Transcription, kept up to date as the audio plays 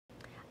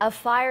A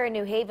fire in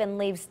New Haven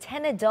leaves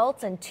 10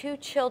 adults and 2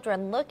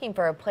 children looking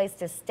for a place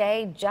to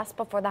stay just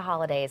before the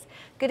holidays.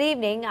 Good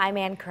evening, I'm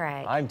Ann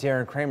Craig. I'm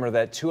Darren Kramer.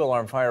 That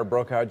 2-alarm fire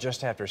broke out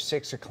just after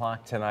 6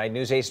 o'clock tonight.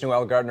 News 8's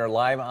Noel Gardner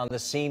live on the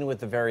scene with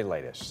the very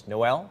latest.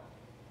 Noel?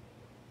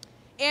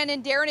 Ann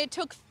and Darren, it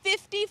took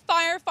 50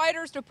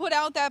 firefighters to put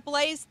out that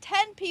blaze.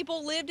 10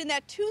 people lived in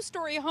that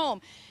 2-story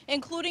home,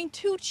 including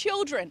 2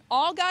 children.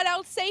 All got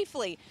out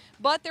safely,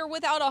 but they're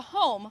without a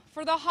home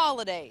for the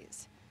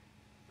holidays.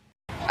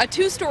 A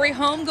 2-story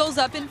home goes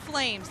up in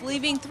flames,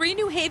 leaving 3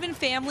 New Haven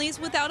families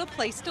without a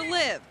place to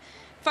live.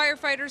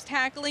 Firefighters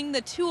tackling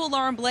the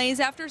 2-alarm blaze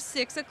after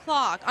 6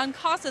 o'clock on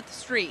Kossuth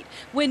Street.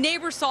 When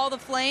neighbors saw the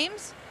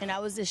flames, and I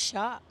was just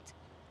shocked.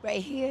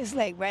 Right here, it's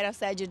like right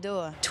outside your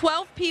door.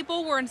 12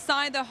 people were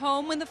inside the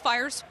home when the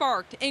fire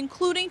sparked,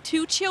 including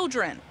 2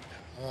 children.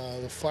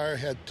 The fire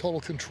had total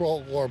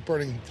control or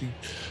burning the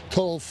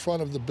total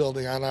front of the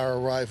building on our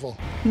arrival.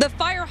 The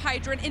fire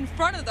hydrant in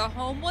front of the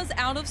home was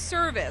out of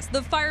service.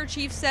 The fire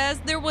chief says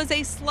there was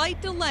a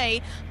slight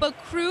delay, but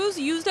crews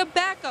used a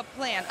backup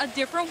plan, a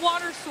different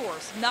water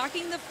source,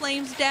 knocking the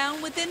flames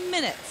down within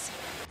minutes.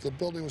 The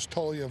building was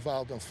totally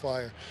involved in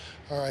fire.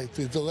 All right,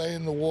 the delay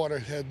in the water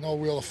had no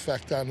real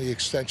effect on the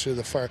extension of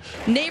the fire.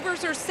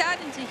 Neighbors are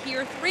saddened to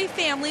hear 3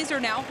 families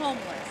are now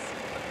homeless.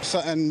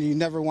 Something you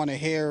never want to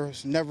hear.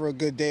 It's never a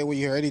good day when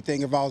you hear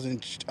anything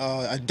involving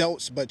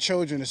adults, but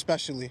children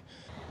especially.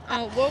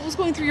 What was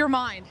going through your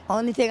mind?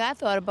 Only thing I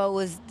thought about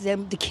was the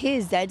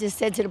kids. I just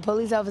said to the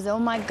police officer, oh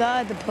my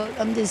God,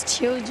 there's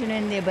children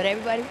in there, but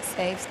everybody was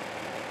safe.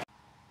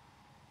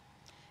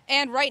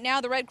 And right now,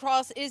 the Red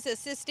Cross is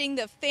assisting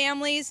the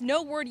families.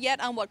 No word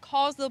yet on what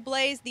caused the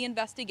blaze. The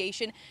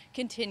investigation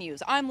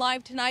continues. I'm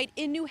live tonight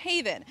in New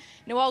Haven.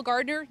 Noel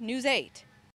Gardner, News 8.